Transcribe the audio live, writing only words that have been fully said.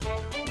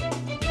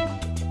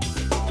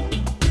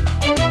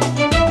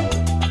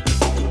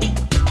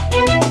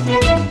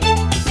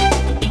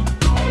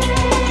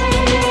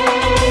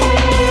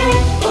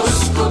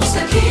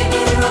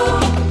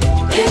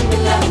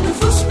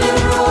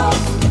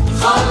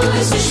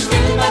خلص اشفي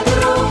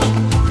المجروح،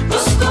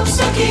 اسكب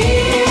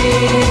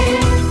سكين،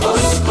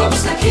 اسكب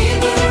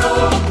سكين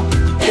الروح،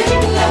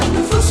 املأ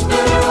النفوس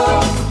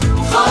بالروح،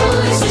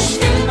 خلص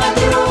اشفي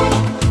المجروح،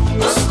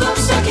 اسكب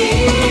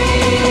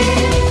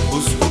سكين.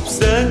 اسكب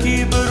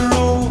ساكي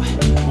بالروح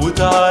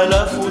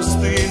وتعالى في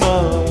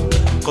وسطينا،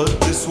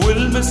 قدس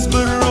والمس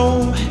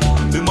بالروح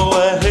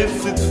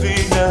بمواهب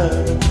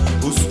فينا.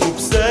 اسكب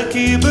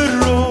ساكي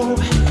بالروح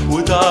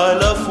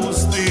وتعالى في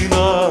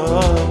وسطينا،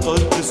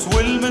 قدس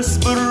والمس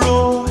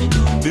بالروح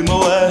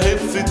بمواهب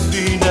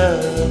فينا.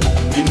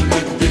 من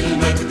مجد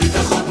المجد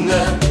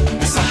تاخدنا،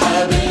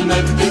 بسحاب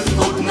المجد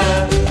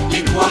تقودنا،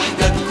 ليك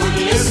وحدك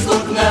كل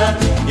سجودنا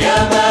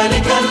يا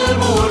مالك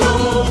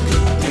الملوك.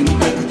 من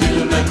مجد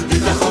المجد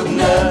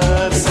تاخدنا،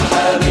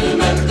 بسحاب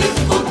المجد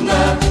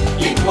تقودنا،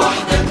 ليك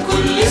وحدك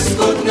كل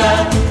سجودنا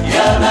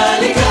يا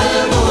مالك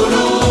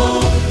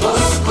الملوك.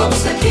 اسكب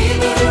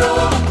سكين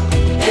الروح،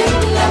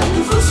 املأ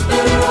النفوس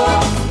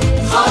بالروح،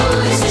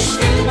 خلص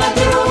اشفي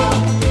المجروح،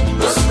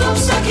 اسكب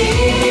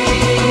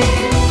سكين،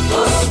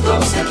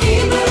 اسكب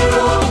سكين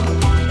الروح،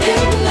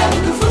 املأ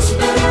النفوس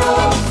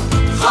بالروح،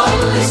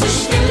 خلص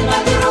اشفي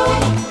المجروح،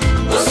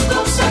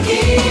 اسكب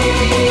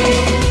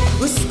سكين.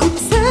 اسكب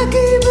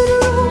ساكي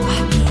بالروح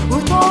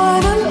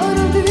وتعالى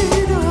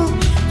الأرضينا،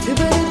 في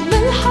بلدنا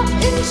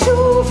الحق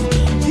نشوف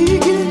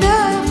تيجي لنا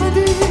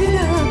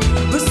فدينا.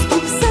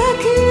 اسكب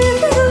ساكي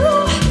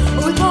بالروح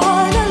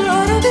وتعالى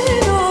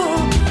الأرضينا،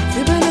 في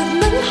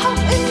بلدنا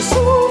الحق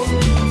نشوف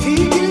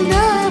تيجي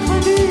لنا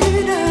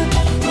فدينا.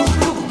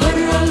 نخرج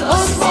برا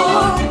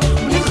الأسوار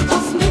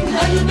ونخطف من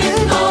قلب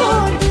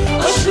النار،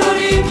 أشرار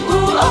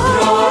يبقوا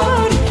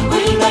أبرار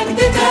والمجد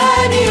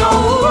تاني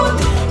يعود.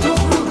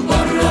 نخرج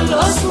برا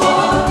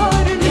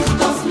الأسوار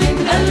نخطف من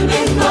قلب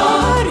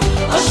النار،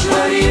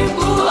 أشرار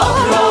يبقوا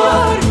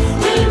أبرار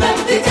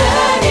والمجد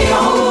تاني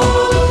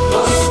يعود.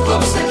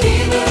 اسكب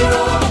سكين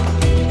الروح،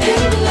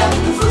 املأ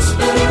النفوس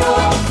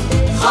بالروح،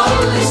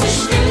 خلص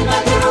اشفي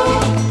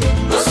المجروح،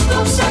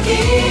 اسكب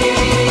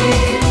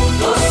سكين،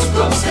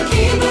 اسكب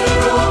سكين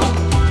الروح،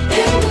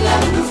 املأ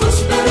النفوس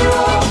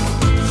بالروح،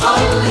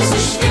 خلص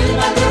اشفي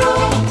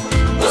المجروح،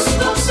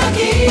 اسكب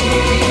سكين.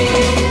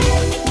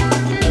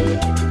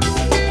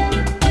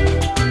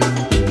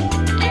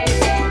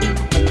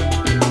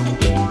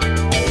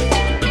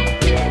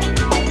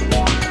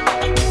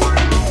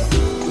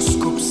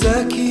 اسكب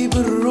ساكي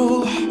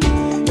بالروح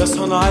يا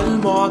صنع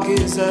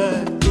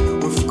المعجزات،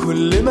 وفي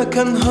كل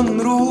مكان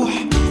هنروح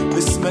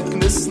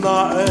باسمك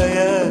نصنع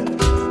آيات.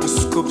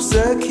 اسكب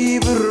ساكي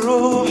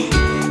بالروح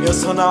يا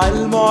صنع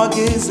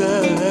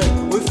المعجزات،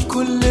 وفي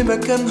كل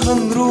مكان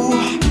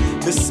هنروح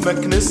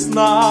باسمك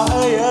نصنع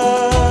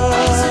آيات.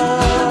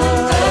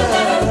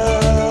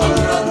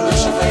 أمراضنا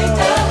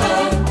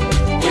شفيتها،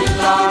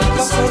 اللعنة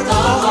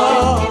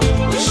كسرتها،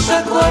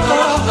 والشكوى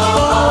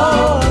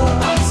طرحتها،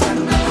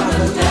 أحزاننا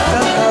حملتها.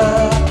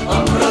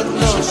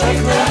 أمراضنا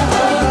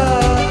شفيتها،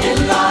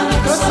 اللعنة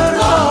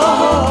كسرتها،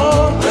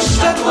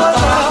 والشكوى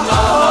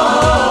طرحتها.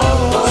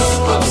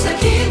 اسكب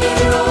سكين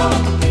الروح،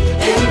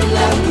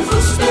 املأ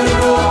النفوس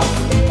بالروح،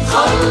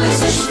 خلص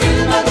اشفي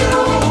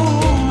المجروح،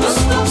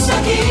 اسكب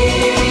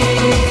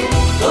سكين،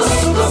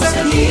 اسكب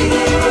سكين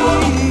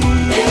الروح،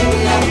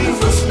 املأ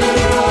النفوس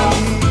بالروح،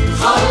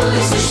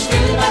 خلص اشفي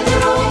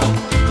المجروح،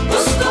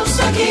 اسكب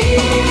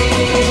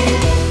سكين،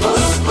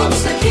 اسكب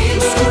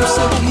سكين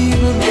الروح،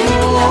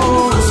 املأ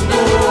النفوس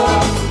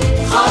بالروح،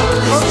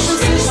 خلص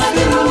اشفي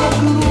المجروح،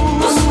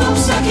 اسكب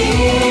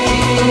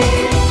سكين،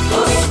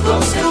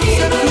 اسكب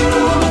سكين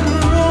الروح،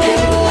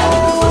 املأ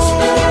النفوس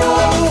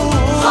بالروح،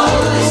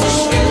 خلص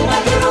اشفي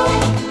المجروح،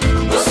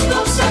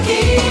 اسكب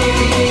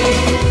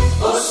سكين،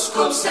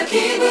 اسكب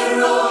سكين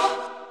الروح.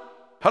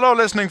 Hello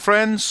listening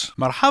friends.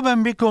 مرحبا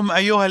بكم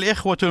أيها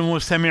الإخوة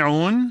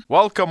المستمعون.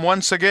 Welcome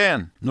once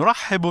again.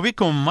 نرحب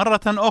بكم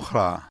مرة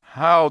أخرى.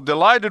 How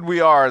delighted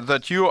we are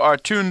that you are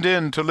tuned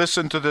in to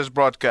listen to this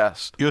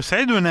broadcast.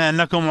 يسعدنا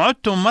أنكم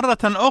عدتم مرة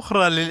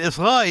أخرى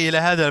للإصغاء إلى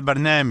هذا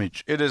البرنامج.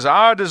 It is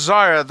our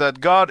desire that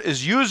God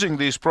is using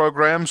these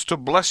programs to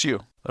bless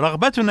you.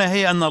 رغبتنا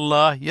هي أن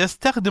الله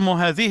يستخدم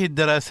هذه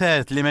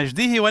الدراسات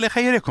لمجده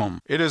ولخيركم.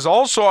 It is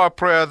also our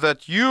prayer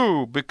that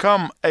you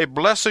become a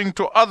blessing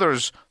to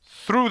others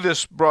through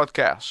this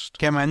broadcast.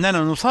 كما أننا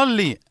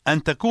نصلي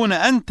أن تكون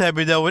أنت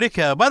بدورك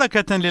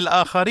بركة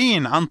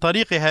للآخرين عن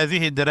طريق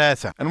هذه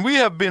الدراسة. And we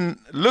have been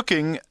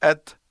looking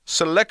at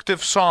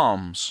selective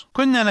psalms.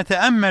 كنا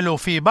نتأمل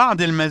في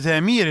بعض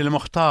المزامير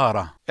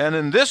المختارة. And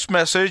in this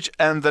message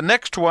and the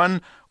next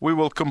one we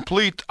will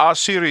complete our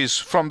series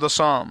from the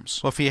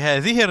Psalms. وفي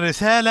هذه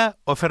الرسالة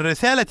وفي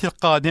الرسالة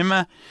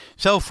القادمة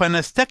سوف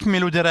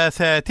نستكمل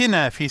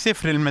دراساتنا في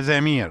سفر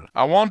المزامير.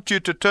 I want you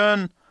to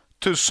turn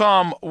to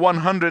Psalm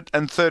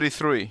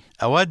 133.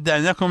 أود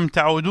أنكم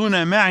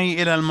تعودون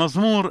معي إلى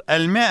المزمور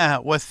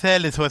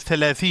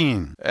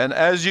 133. And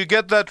as you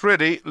get that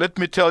ready, let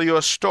me tell you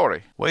a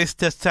story. وإذ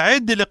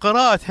تستعد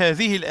لقراءة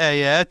هذه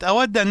الآيات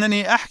أود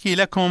أنني أحكي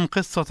لكم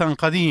قصة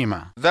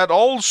قديمة. That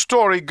old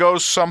story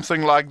goes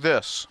something like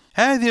this.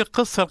 هذه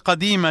القصة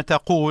القديمة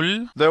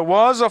تقول: There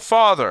was a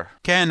father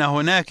كان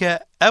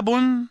هناك أب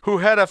who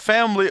had a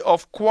family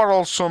of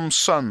quarrelsome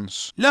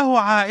sons. له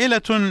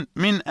عائلة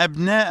من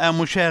أبناء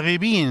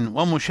مشاغبين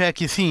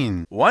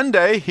ومشاكسين. One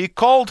day he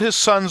called his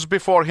sons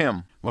before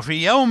him.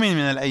 وفي يوم من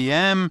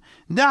الأيام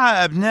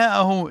دعا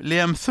أبناءه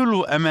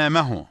ليمثلوا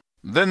أمامه.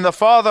 Then the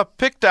father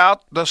picked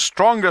out the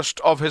strongest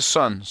of his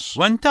sons.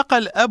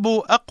 وانتقل أبو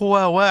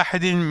أقوى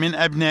واحد من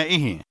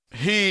أبنائه.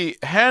 He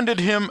handed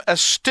him a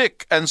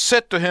stick and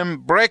said to him,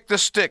 "Break the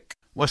stick."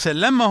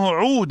 وسلمه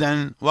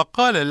عودا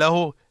وقال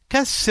له: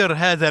 كسر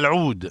هذا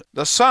العود.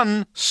 The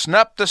son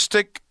snapped the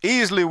stick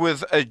easily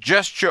with a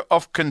gesture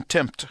of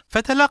contempt.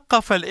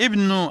 فتلقف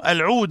الابن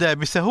العود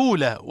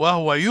بسهولة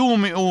وهو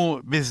يومئ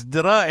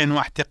بازدراء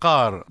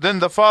واحتقار. Then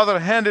the father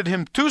handed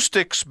him 2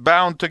 sticks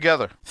bound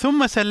together.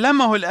 ثم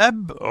سلمه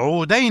الأب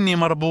عودين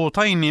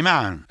مربوطين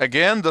معا.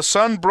 Again the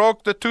son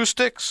broke the 2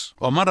 sticks.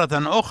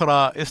 ومرة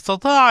أخرى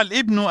استطاع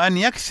الابن أن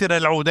يكسر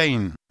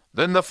العودين.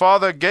 Then the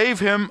father gave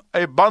him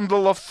a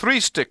bundle of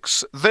 3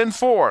 sticks, then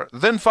 4,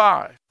 then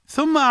 5.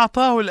 ثم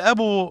أعطاه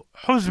الأب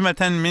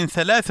حزمة من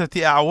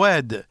 3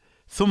 أعواد،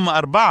 ثم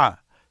 4،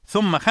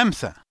 ثم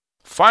 5.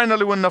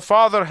 Finally, when the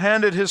father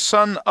handed his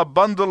son a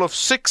bundle of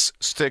 6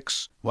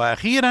 sticks,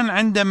 وأخيرا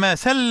عندما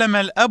سلم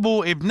الأب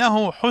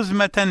ابنه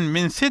حزمة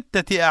من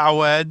 6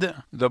 أعواد،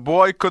 the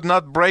boy could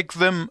not break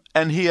them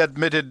and he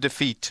admitted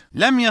defeat.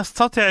 لم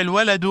يستطع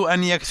الولد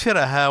أن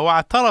يكسرها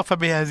واعترف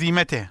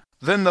بهزيمته.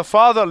 Then the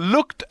father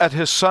looked at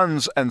his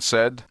sons and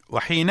said,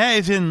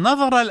 وحينئذ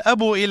نظر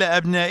الأب إلى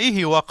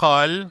أبنائه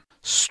وقال: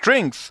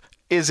 "Strength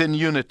is in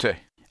unity.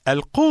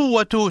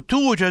 القوة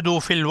توجد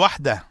في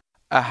الوحدة.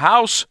 A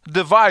house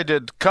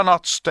divided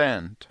cannot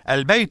stand.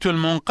 البيت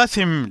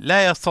المنقسم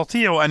لا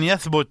يستطيع أن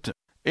يثبت.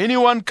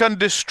 Anyone can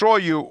destroy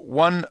you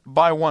one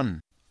by one.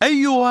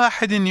 أي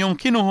واحد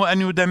يمكنه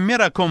أن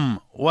يدمركم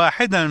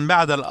واحدا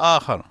بعد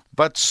الآخر.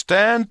 But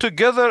stand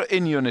together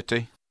in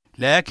unity.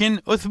 لكن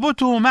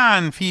أثبتوا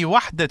معا في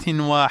وحدة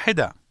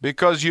واحدة.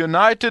 Because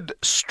united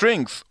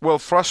strength will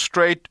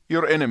frustrate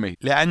your enemy.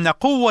 لأن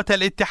قوة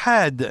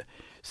الاتحاد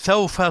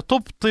سوف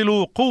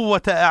تبطل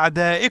قوة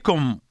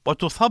أعدائكم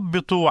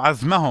وتثبط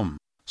عزمهم.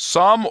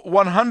 Psalm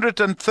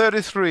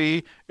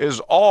 133 is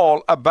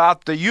all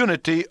about the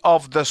unity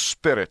of the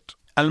Spirit.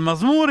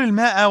 المزمور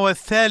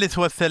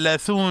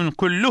 133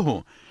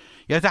 كله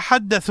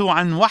يتحدث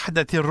عن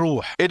وحدة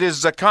الروح. It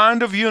is the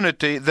kind of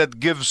unity that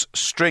gives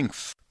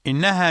strength.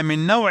 إنها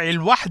من نوع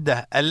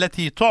الوحدة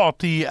التي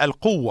تعطي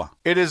القوة.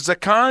 It is the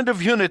kind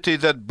of unity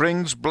that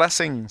brings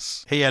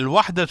blessings. هي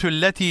الوحدة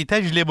التي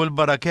تجلب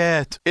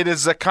البركات. It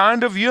is the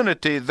kind of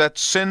unity that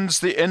sends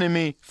the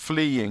enemy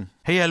fleeing.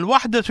 هي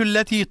الوحدة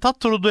التي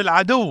تطرد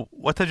العدو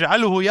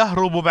وتجعله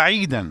يهرب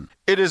بعيدا.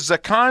 It is the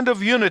kind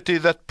of unity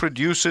that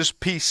produces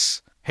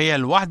peace. هي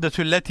الوحدة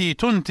التي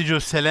تنتج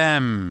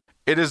السلام.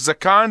 It is the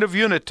kind of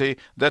unity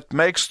that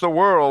makes the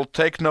world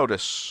take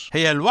notice.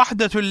 هي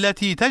الوحدة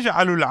التي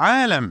تجعل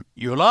العالم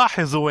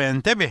يلاحظ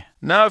وينتبه.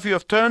 Now if you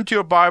have turned to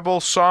your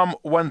Bible, Psalm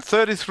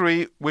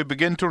 133, we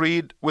begin to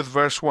read with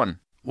verse 1.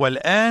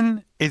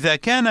 والآن إذا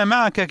كان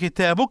معك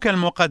كتابك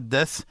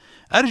المقدس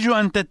أرجو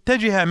أن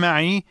تتجه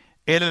معي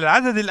إلى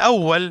العدد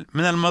الأول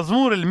من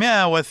المزمور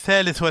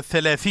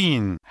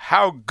 133.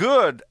 How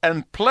good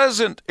and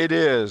pleasant it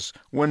is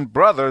when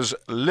brothers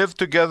live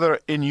together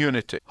in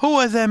unity.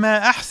 هو ذا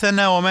ما أحسن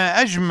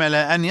وما أجمل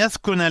أن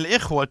يسكن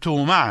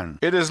الإخوة معا.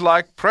 It is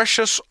like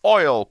precious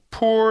oil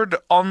poured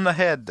on the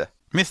head,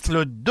 مثل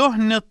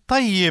الدهن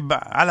الطيب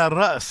على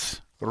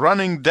الرأس،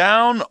 running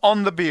down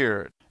on the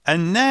beard,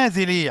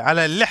 النازل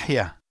على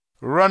اللحية،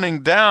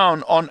 running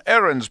down on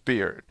Aaron's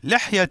beard,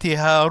 لحية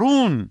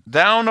هارون،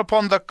 down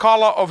upon the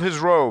collar of his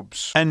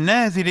robes.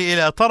 النازل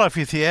إلى طرف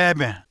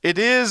ثيابه. It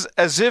is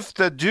as if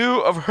the dew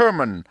of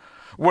Hermon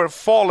were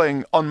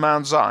falling on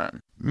Mount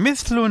Zion.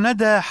 مثل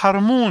ندى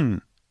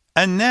حرمون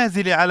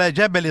النازل على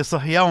جبل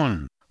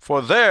صهيون.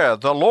 For there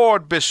the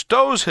Lord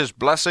bestows his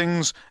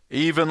blessings,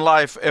 even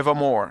life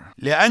evermore.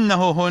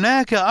 لأنه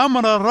هناك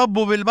أمر الرب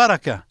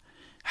بالبركة،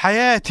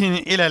 حياة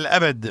إلى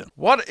الأبد.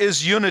 What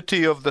is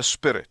unity of the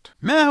Spirit?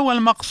 ما هو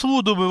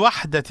المقصود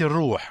بوحدة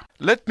الروح؟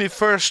 Let me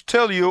first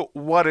tell you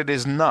what it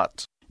is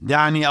not.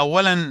 دعني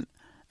أولا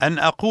أن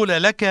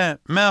أقول لك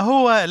ما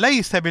هو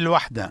ليس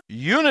بالوحدة.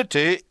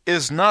 Unity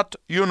is not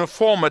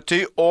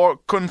uniformity or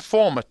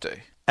conformity.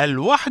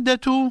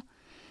 الوحدة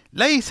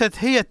ليست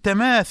هي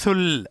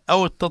التماثل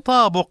أو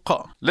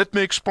التطابق. Let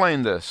me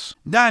explain this.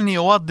 دعني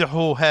أوضح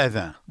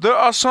هذا. There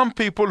are some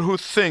people who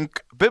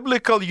think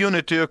biblical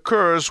unity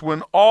occurs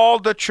when all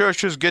the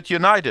churches get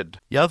united.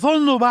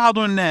 يظن بعض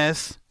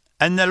الناس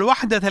أن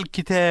الوحدة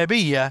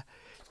الكتابية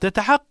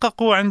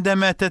تتحقق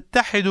عندما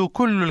تتحد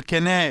كل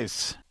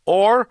الكنائس.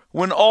 Or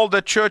when all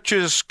the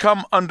churches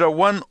come under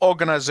one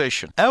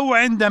organization. أو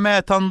عندما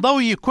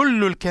تنضوي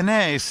كل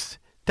الكنائس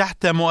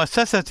تحت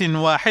مؤسسة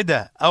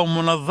واحدة أو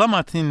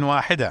منظمة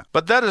واحدة.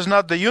 But that is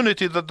not the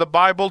unity that the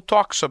Bible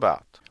talks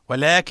about.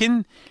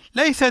 ولكن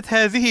ليست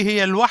هذه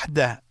هي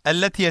الوحدة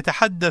التي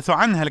يتحدث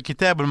عنها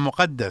الكتاب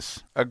المقدس.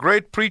 A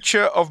great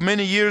preacher of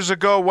many years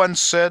ago once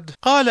said,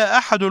 قال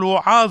أحد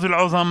الوعاظ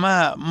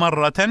العظماء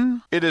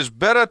مرة: "It is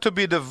better to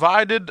be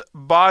divided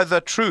by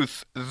the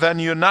truth than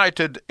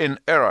united in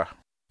error."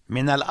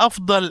 من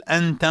الأفضل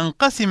أن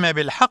تنقسم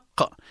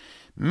بالحق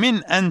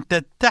من أن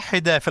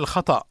تتحد في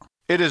الخطأ.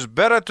 It is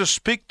better to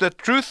speak the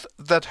truth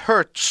that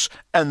hurts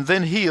and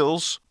then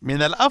heals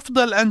من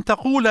الأفضل أن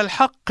تقول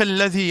الحق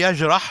الذي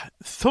يجرح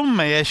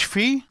ثم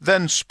يشفي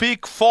than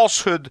speak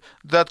falsehood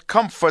that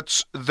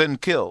comforts then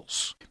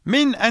kills.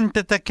 من أن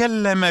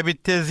تتكلم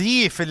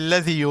بالتزييف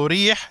الذي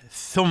يريح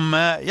ثم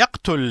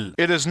يقتل.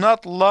 It is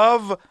not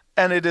love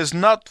and it is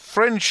not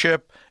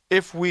friendship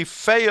if we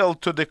fail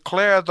to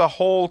declare the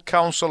whole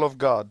counsel of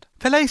God.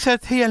 فليست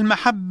هي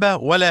المحبة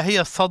ولا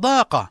هي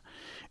الصداقة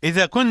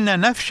إذا كنا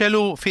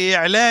نفشل في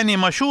إعلان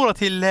مشورة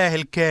الله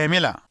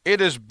الكاملة.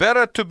 It is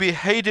better to be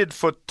hated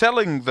for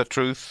telling the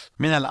truth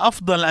من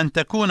الأفضل أن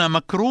تكون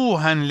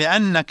مكروها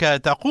لأنك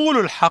تقول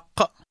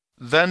الحق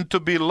than to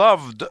be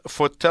loved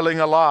for telling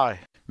a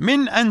lie.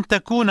 من أن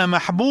تكون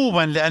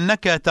محبوبا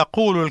لأنك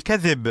تقول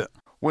الكذب.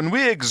 When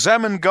we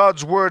examine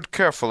God's word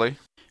carefully,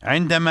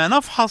 عندما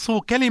نفحص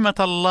كلمة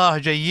الله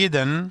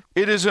جيدا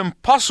it is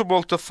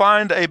impossible to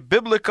find a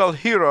biblical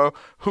hero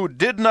who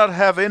did not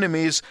have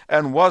enemies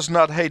and was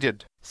not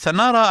hated.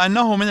 سنرى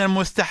أنه من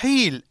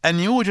المستحيل أن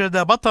يوجد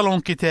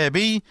بطل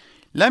كتابي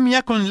لم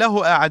يكن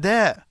له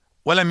أعداء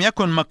ولم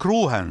يكن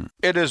مكروها.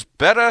 It is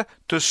better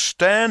to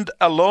stand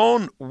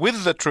alone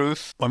with the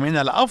truth ومن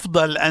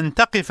الأفضل أن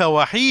تقف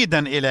وحيدا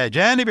إلى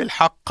جانب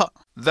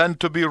الحق than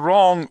to be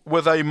wrong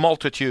with a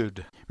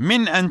multitude.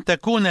 من أن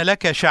تكون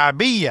لك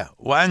شعبية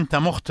وأنت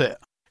مخطئ.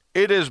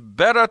 It is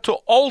better to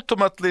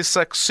ultimately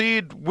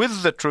succeed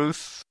with the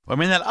truth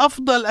ومن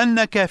الأفضل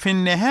أنك في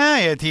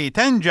النهاية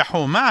تنجح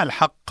مع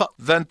الحق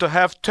than to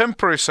have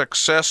temporary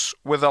success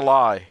with a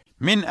lie.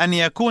 من أن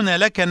يكون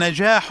لك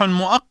نجاح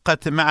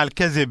مؤقت مع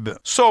الكذب.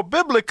 So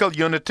biblical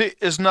unity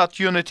is not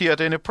unity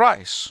at any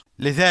price.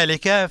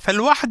 لذلك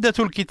فالوحدة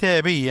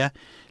الكتابية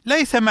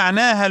ليس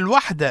معناها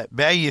الوحدة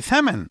بأي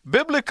ثمن.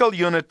 Biblical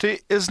unity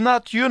is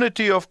not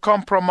unity of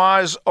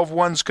compromise of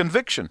one's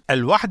conviction.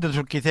 الوحدة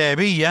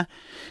الكتابية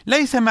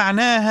ليس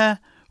معناها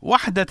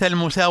وحدة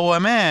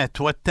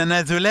المساومات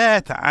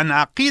والتنازلات عن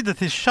عقيدة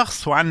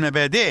الشخص وعن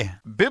مبادئه.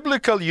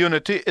 Biblical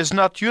unity is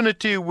not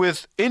unity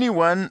with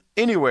anyone,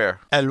 anywhere.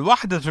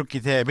 الوحدة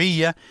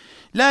الكتابية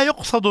لا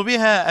يقصد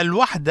بها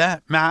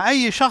الوحدة مع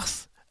أي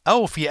شخص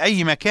أو في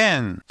أي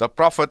مكان. The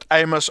prophet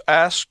Amos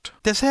asked,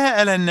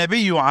 تساءل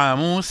النبي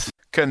عاموس: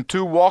 "Can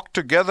two walk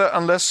together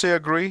unless they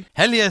agree?"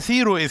 هل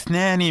يسير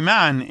اثنان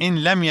معا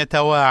إن لم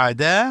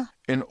يتواعدا؟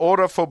 In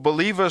order for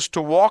believers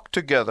to walk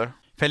together,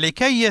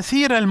 فلكي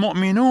يسير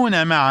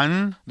المؤمنون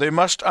معا they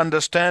must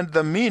understand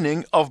the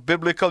meaning of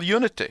biblical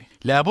unity.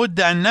 لابد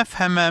أن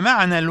نفهم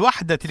معنى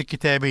الوحدة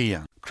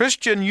الكتابية.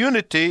 Christian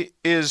unity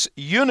is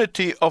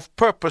unity of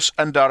purpose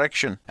and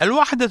direction.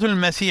 الوحدة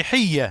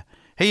المسيحية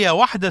هي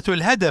وحدة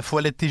الهدف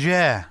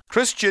والاتجاه.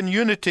 Christian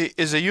unity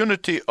is a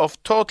unity of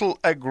total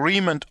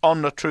agreement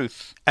on the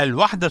truth.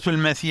 الوحدة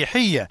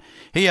المسيحية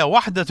هي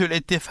وحدة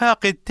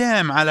الاتفاق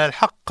التام على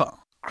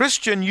الحق.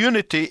 Christian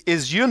unity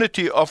is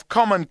unity of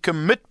common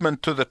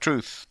commitment to the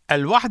truth.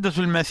 الوحدة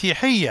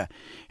المسيحية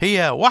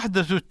هي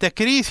وحدة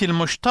التكريس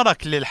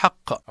المشترك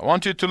للحق. I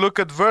want you to look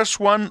at verse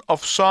 1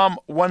 of Psalm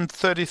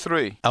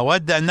 133.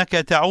 أود أنك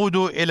تعود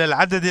إلى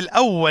العدد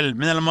الأول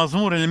من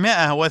المزمور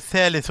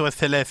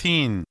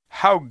 133.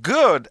 How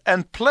good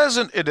and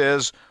pleasant it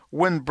is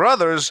when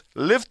brothers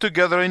live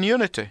together in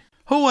unity.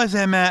 هو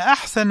ما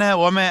أحسن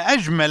وما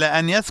أجمل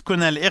أن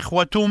يسكن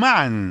الإخوة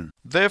معا.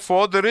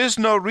 Therefore, there is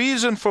no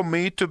reason for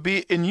me to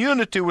be in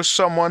unity with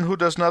someone who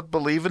does not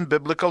believe in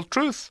biblical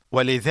truth.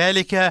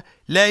 ولذلك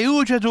لا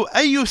يوجد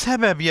أي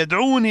سبب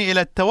يدعوني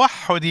إلى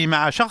التوحد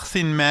مع شخص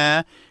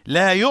ما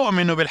لا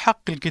يؤمن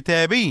بالحق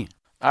الكتابي.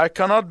 I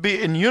cannot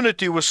be in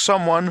unity with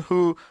someone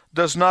who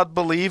does not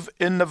believe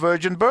in the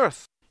virgin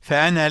birth.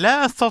 فأنا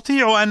لا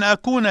أستطيع أن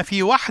أكون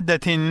في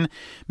وحدة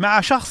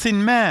مع شخص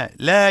ما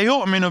لا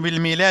يؤمن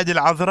بالميلاد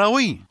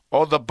العذراوي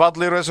or the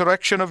bodily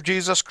resurrection of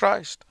Jesus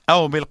Christ.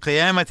 أو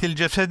بالقيامة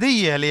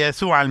الجسدية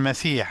ليسوع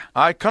المسيح.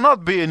 I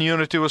cannot be in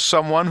unity with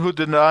someone who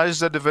denies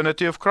the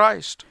divinity of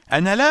Christ.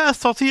 أنا لا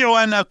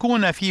أستطيع أن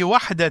أكون في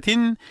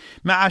وحدة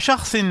مع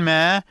شخص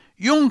ما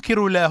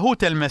ينكر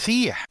لاهوت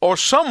المسيح or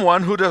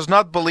someone who does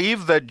not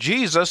believe that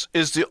Jesus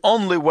is the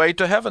only way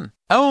to heaven.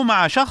 أو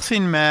مع شخص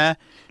ما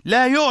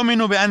لا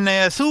يؤمن بأن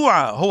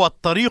يسوع هو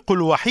الطريق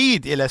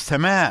الوحيد إلى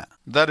السماء.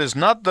 That is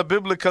not the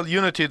biblical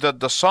unity that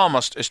the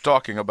psalmist is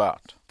talking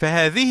about.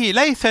 فهذه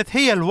ليست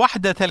هي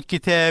الوحدة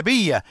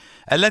الكتابية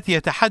التي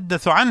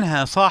يتحدث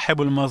عنها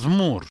صاحب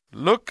المزمور.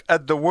 Look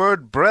at the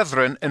word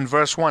brethren in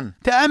verse 1.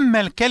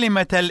 تأمل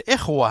كلمة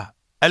الإخوة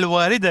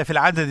الواردة في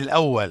العدد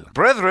الأول.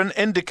 Brethren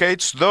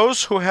indicates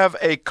those who have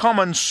a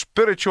common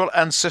spiritual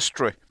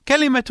ancestry.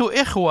 كلمة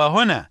إخوة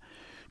هنا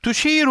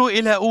تشير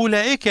إلى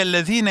أولئك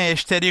الذين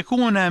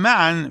يشتركون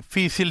معا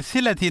في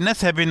سلسلة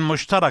نسب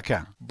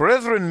مشتركة.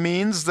 Brethren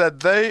means that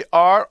they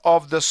are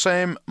of the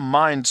same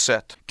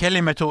mindset.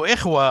 كلمة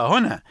إخوة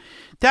هنا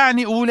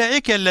تعني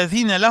أولئك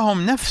الذين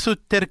لهم نفس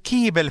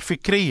التركيبة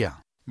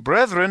الفكرية.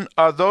 Brethren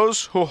are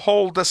those who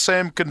hold the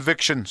same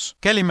convictions.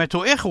 كلمة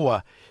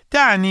إخوة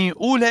تعني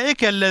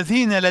أولئك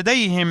الذين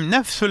لديهم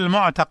نفس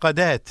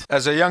المعتقدات.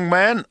 As a young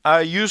man,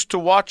 I used to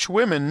watch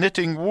women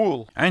knitting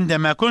wool.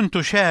 عندما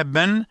كنت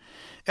شابا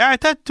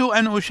اعتدت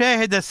أن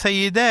أشاهد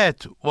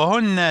السيدات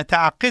وهن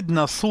تعقدن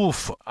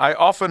الصوف. I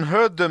often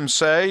heard them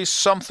say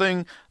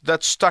something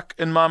that stuck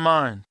in my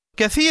mind.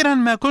 كثيرا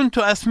ما كنت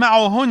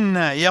أسمعهن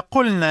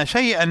يقولن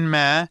شيئا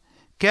ما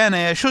كان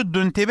يشد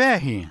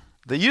انتباهي.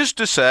 They used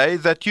to say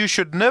that you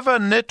should never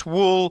knit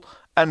wool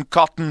and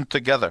cotton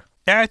together.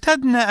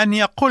 اعتدن أن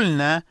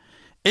يقولن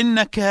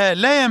إنك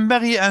لا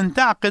ينبغي أن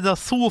تعقد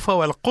الصوف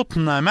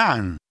والقطن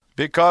معا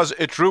Because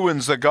it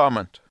ruins the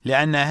garment.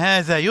 لأن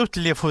هذا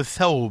يتلف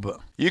الثوب.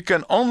 You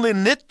can only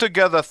knit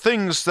together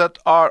things that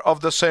are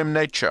of the same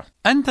nature.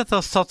 أنت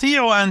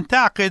تستطيع أن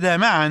تعقد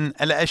معا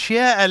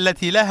الأشياء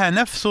التي لها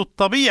نفس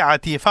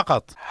الطبيعة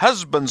فقط.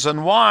 Husbands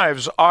and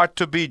wives are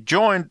to be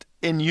joined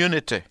in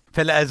unity.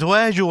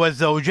 فالأزواج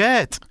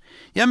والزوجات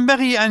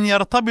ينبغي أن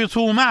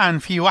يرتبطوا معا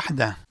في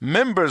وحدة.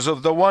 Members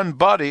of the one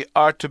body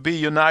are to be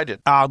united.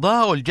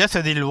 أعضاء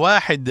الجسد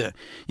الواحد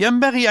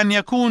ينبغي أن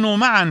يكونوا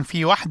معا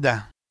في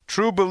وحدة.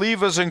 True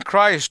believers in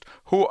Christ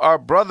who are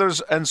brothers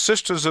and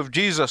sisters of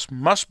Jesus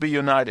must be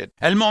united.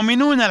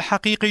 المؤمنون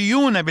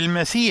الحقيقيون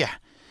بالمسيح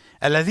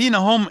الذين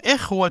هم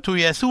إخوة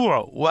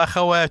يسوع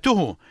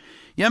وأخواته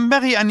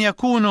ينبغي أن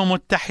يكونوا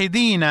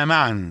متحدين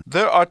معا.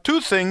 There are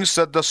two things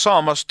that the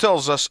psalmist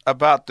tells us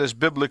about this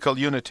biblical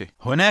unity.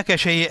 هناك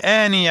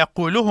شيئان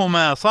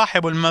يقولهما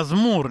صاحب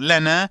المزمور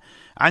لنا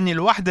عن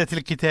الوحدة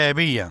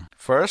الكتابية.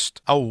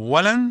 First,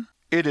 أولا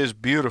it is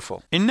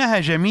beautiful. إنها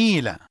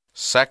جميلة.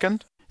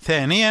 Second,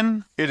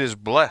 ثانيا it is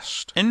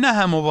blessed.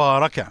 إنها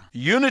مباركة.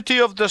 Unity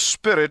of the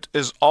Spirit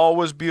is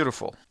always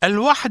beautiful.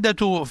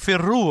 الوحدة في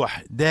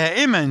الروح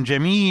دائما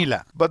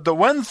جميلة. But the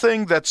one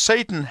thing that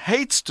Satan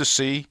hates to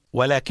see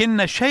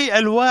ولكن الشيء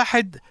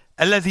الواحد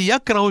الذي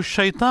يكره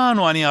الشيطان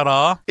أن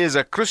يراه is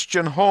a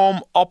Christian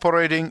home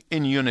operating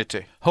in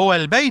unity. هو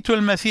البيت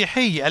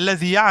المسيحي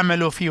الذي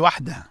يعمل في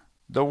وحدة.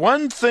 The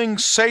one thing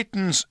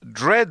Satan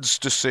dreads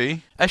to see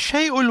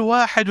الشيء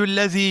الواحد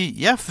الذي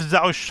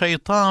يفزع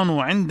الشيطان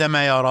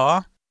عندما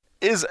يراه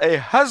is a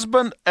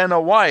husband and a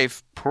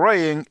wife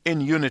praying in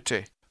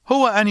unity.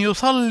 هو أن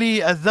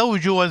يصلي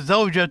الزوج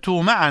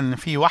والزوجة معا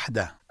في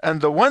وحدة.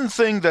 And the one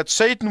thing that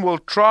Satan will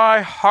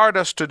try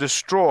hardest to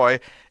destroy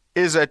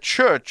is a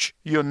church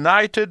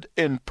united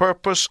in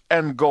purpose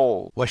and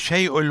goal.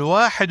 والشيء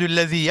الواحد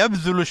الذي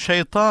يبذل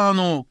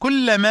الشيطان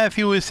كل ما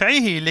في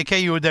وسعه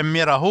لكي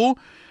يدمره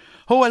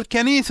هو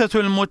الكنيسة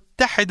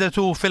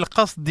المتحدة في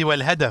القصد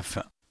والهدف.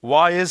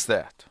 Why is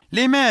that?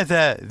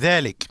 لماذا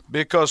ذلك؟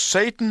 Because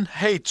Satan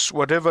hates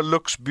whatever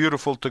looks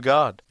beautiful to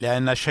God.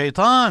 لأن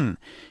الشيطان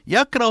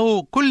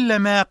يكره كل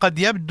ما قد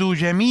يبدو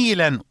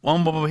جميلا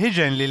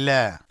ومبهجا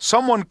لله.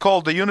 Someone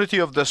called the unity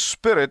of the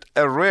Spirit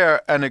a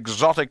rare and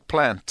exotic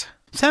plant.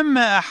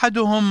 سمى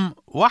أحدهم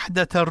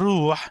وحدة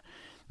الروح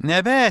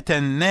نباتا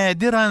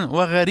نادرا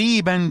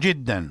وغريبا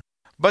جدا.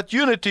 But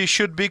unity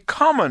should be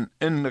common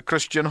in the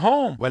Christian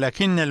home.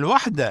 ولكن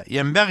الوحدة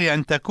ينبغي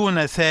أن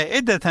تكون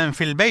سائدة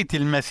في البيت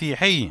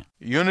المسيحي.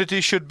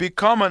 Unity should be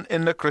common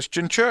in the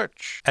Christian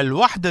church.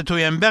 الوحدة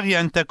ينبغي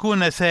أن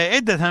تكون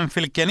سائدة في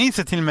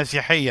الكنيسة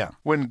المسيحية.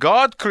 When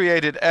God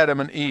created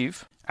Adam and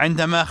Eve,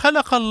 عندما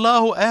خلق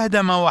الله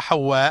آدم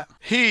وحواء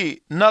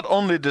He not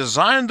only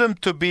designed them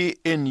to be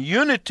in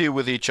unity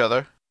with each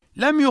other,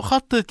 لم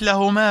يخطط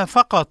لهما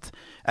فقط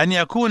أن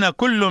يكون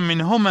كل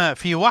منهما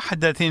في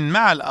وحدة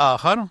مع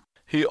الآخر،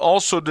 He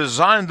also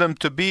designed them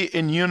to be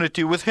in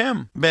unity with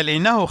Him. بل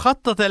إنه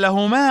خطط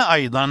لهما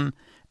أيضا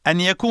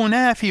أن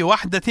يكونا في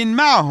وحدة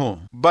معه.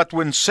 But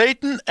when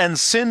Satan and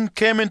sin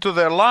came into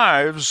their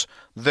lives,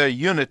 their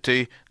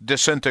unity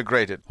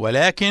disintegrated.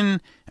 ولكن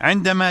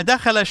عندما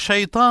دخل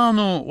الشيطان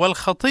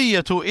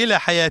والخطية إلى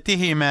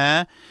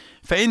حياتهما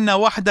فإن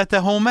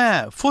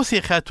وحدتهما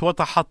فسخت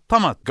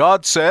وتحطمت.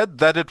 God said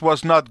that it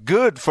was not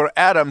good for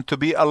Adam to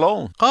be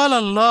alone. قال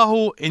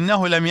الله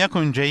إنه لم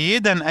يكن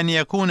جيدا أن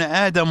يكون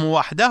آدم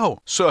وحده،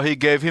 So He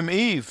gave him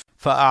Eve.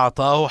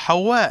 فأعطاه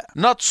حواء،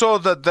 Not so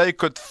that they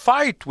could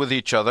fight with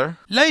each other,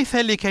 ليس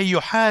لكي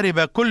يحارب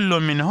كل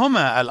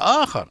منهما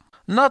الآخر،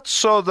 not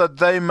so that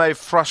they may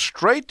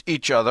frustrate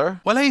each other,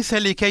 وليس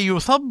لكي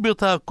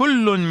يثبط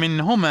كل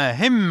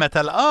منهما همة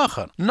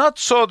الآخر، not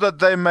so that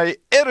they may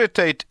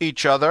irritate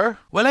each other,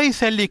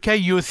 وليس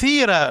لكي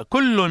يثير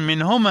كل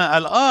منهما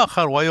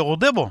الآخر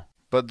ويغضبه،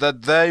 but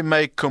that they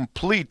may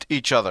complete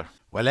each other.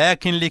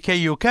 ولكن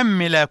لكي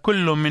يكمل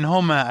كل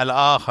منهما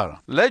الآخر.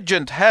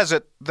 Legend has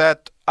it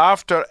that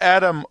after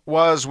Adam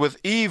was with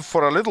Eve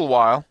for a little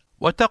while,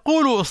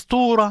 وتقول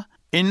أسطورة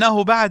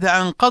إنه بعد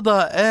أن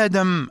قضى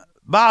آدم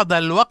بعض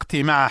الوقت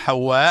مع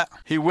حواء،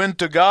 he went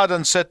to God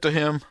and said to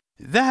him,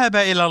 ذهب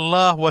إلى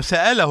الله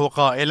وسأله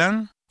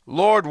قائلا: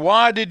 Lord,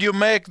 why did you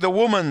make the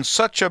woman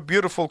such a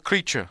beautiful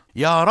creature?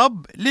 يا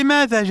رب،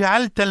 لماذا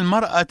جعلت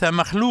المرأة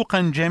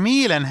مخلوقا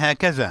جميلا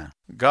هكذا؟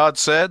 God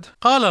said,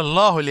 قال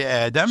الله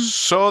لآدم: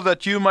 so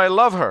that you may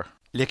love her.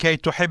 لكي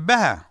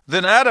تحبها.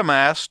 Then Adam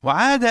asked,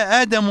 وعاد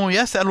آدم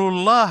يسأل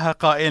الله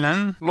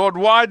قائلا: Lord,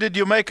 why did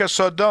you make her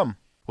so dumb?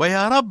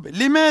 ويا رب،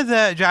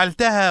 لماذا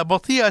جعلتها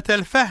بطيئة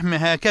الفهم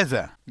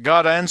هكذا؟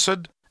 God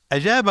answered,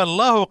 أجاب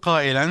الله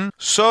قائلا: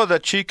 so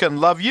that she can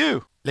love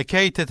you.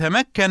 لكي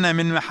تتمكن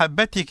من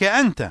محبتك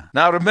أنت.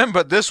 Now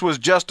remember, this was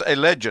just a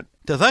legend.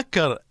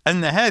 تذكر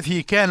أن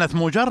هذه كانت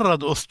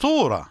مجرد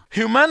أسطورة.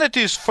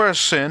 Humanity's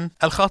first sin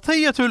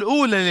الخطية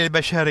الأولى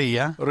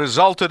للبشرية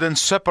resulted in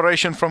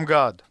separation from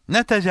God.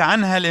 نتج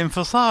عنها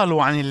الانفصال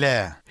عن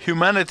الله.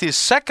 Humanity's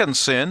second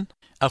sin,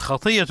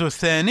 الخطية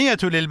الثانية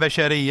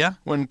للبشرية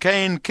when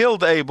Cain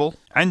killed Abel,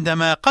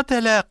 عندما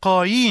قتل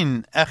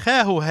قايين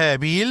أخاه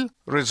هابيل،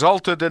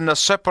 resulted in a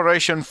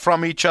separation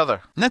from each other.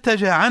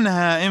 نتج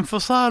عنها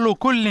انفصال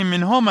كل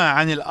منهما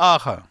عن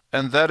الآخر.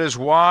 And that is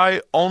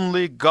why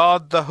only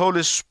God the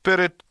Holy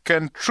Spirit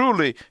can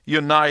truly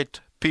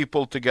unite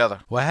people together.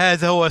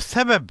 وهذا هو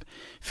السبب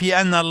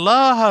في أن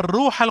الله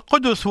الروح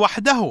القدس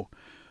وحده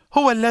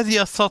هو الذي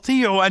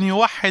يستطيع أن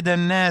يوحد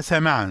الناس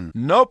معا.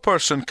 No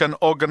person can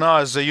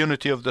organize the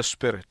unity of the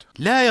Spirit.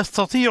 لا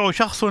يستطيع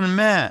شخص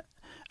ما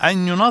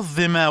أن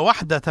ينظم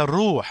وحدة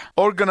الروح.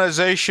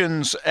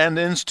 Organizations and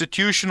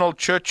institutional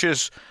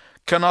churches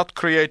cannot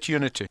create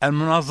unity.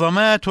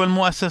 المنظمات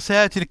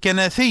والمؤسسات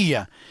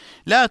الكنسية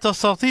لا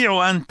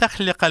تستطيع أن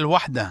تخلق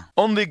الوحدة.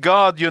 Only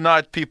God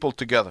unite people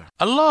together.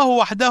 الله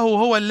وحده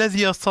هو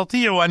الذي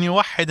يستطيع أن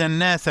يوحد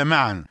الناس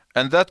معا.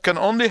 And that can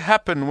only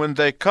happen when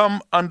they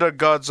come under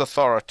God's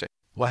authority.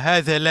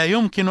 وهذا لا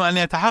يمكن أن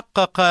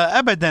يتحقق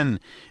أبدا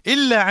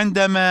إلا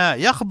عندما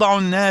يخضع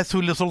الناس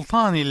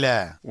لسلطان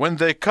الله. When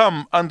they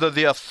come under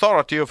the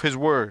authority of His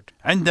Word.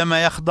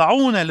 عندما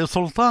يخضعون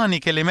لسلطان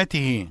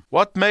كلمته.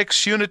 What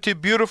makes unity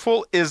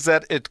beautiful is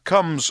that it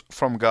comes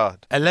from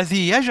God.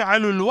 الذي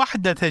يجعل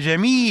الوحدة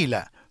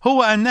جميلة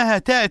هو أنها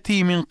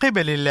تأتي من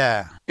قبل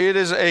الله. It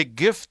is a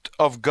gift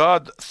of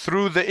God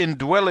through the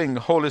indwelling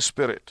Holy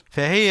Spirit.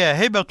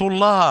 فهي هبة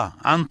الله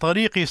عن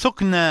طريق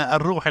سكن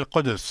الروح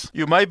القدس.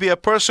 You may be a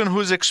person who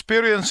is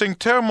experiencing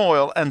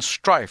turmoil and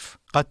strife.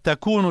 قد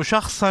تكون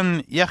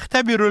شخصا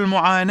يختبر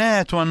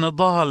المعاناة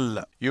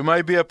والنضال. You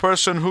may be a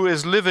person who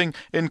is living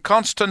in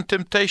constant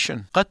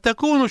temptation. قد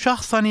تكون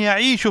شخصا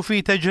يعيش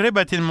في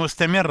تجربة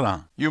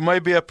مستمرة. You may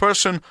be a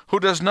person who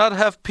does not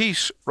have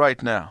peace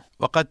right now.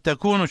 وقد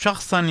تكون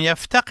شخصا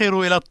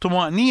يفتقر إلى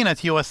الطمأنينة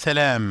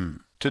والسلام.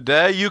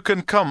 Today you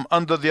can come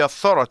under the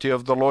authority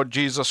of the Lord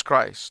Jesus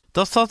Christ.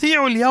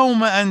 تستطيع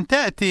اليوم أن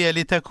تأتي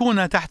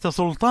لتكون تحت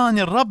سلطان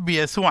الرب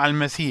يسوع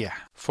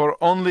المسيح. For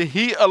only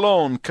He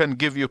alone can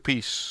give you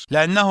peace.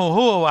 لأنه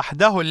هو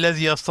وحده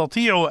الذي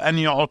يستطيع أن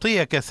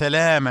يعطيك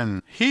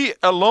سلاما. He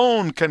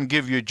alone can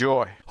give you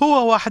joy.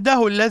 هو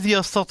وحده الذي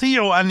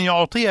يستطيع أن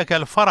يعطيك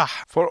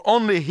الفرح. For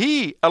only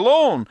He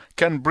alone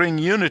can bring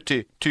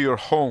unity to your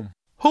home.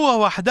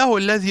 هو وحده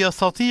الذي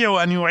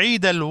يستطيع أن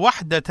يعيد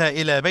الوحدة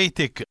إلى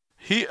بيتك.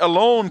 He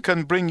alone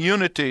can bring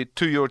unity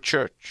to your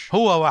church.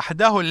 هو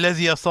وحده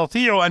الذي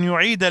يستطيع أن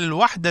يعيد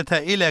الوحدة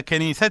إلى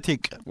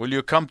كنيستك. Will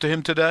you come to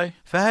Him today?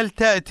 فهل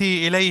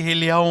تأتي إليه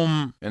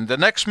اليوم؟ In the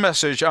next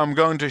message, I'm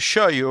going to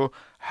show you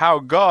how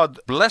God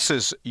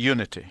blesses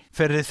unity.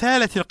 في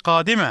الرسالة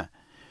القادمة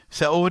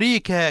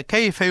سأريك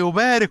كيف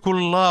يبارك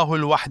الله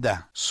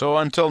الوحدة. So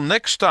until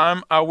next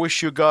time, I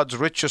wish you God's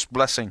richest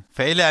blessing.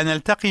 فإلى أن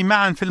نلتقي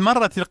معا في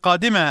المرة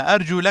القادمة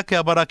أرجو لك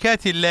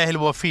بركات الله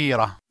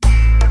الوفيرة.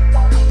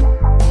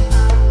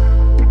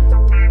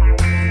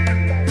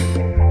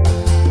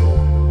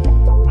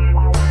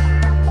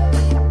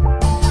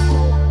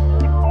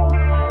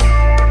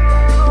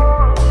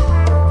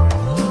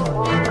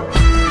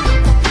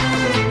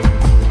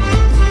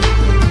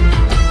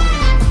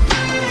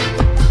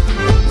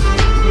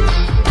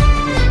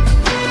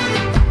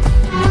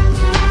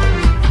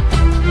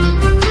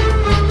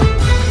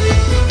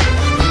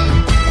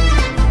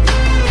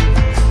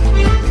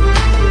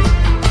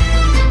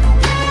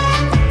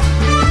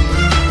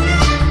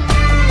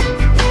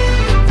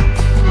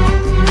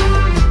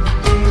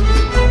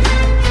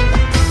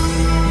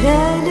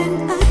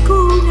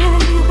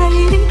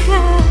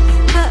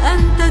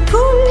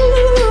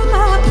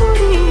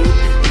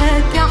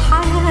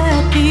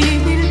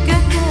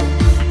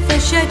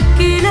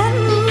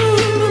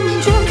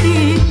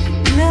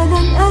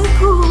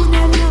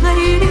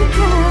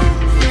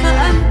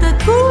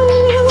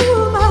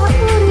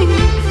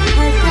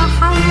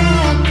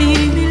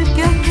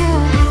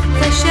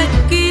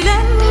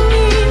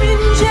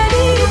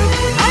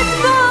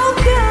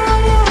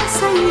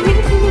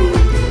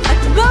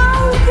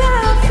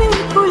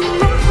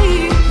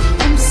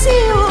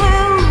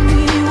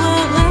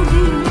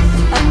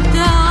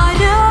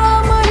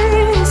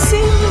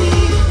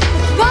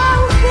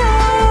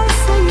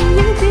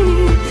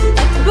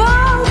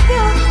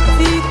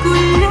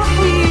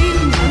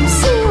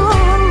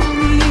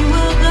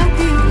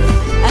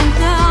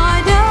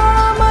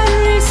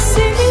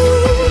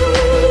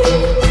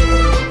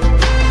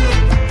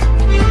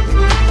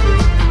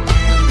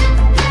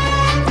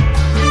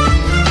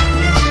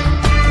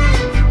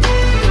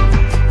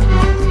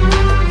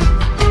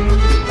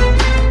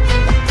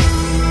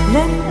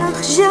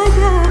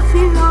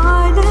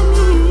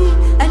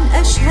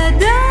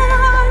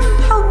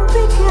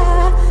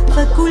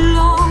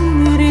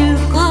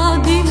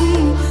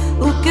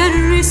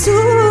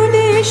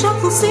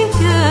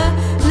 قوسك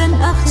لن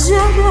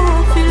أخجل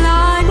في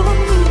العالم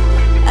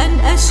أن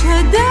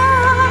أشهد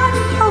عن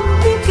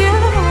حبك،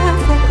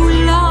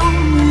 فكل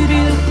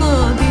عمري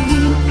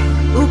القادم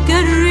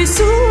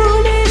أكرس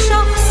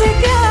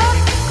لشخصك.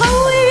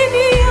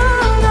 قويني يا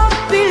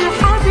رب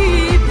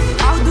الحبيب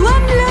عدوا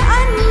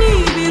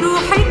لأني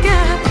بروحك،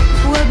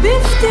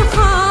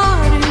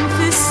 وبافتخار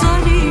في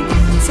الصليب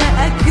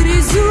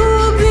سأكرز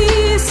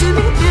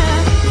باسمك.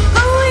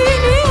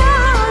 قويني يا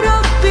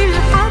رب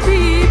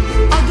الحبيب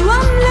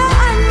عدوا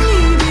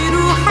لأني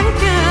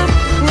بروحك،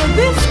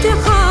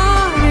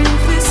 وبافتخار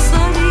في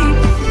الصليب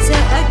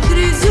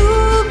سأكرز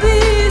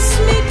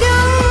باسمك.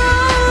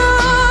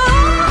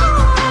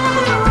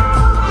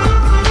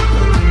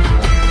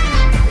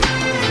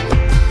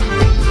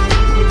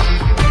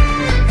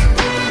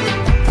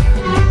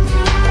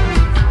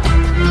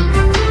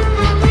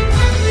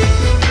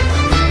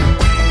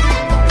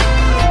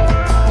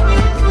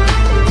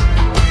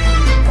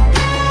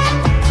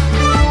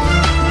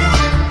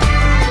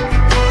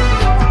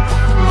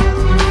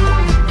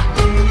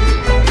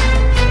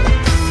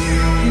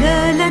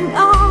 لا لن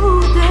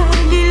أعود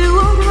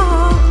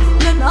للوراء،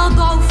 لن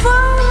أضعف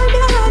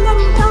ولا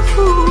لن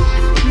أفوق،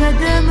 ما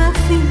دام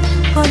في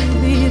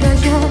قلبي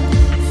رجاء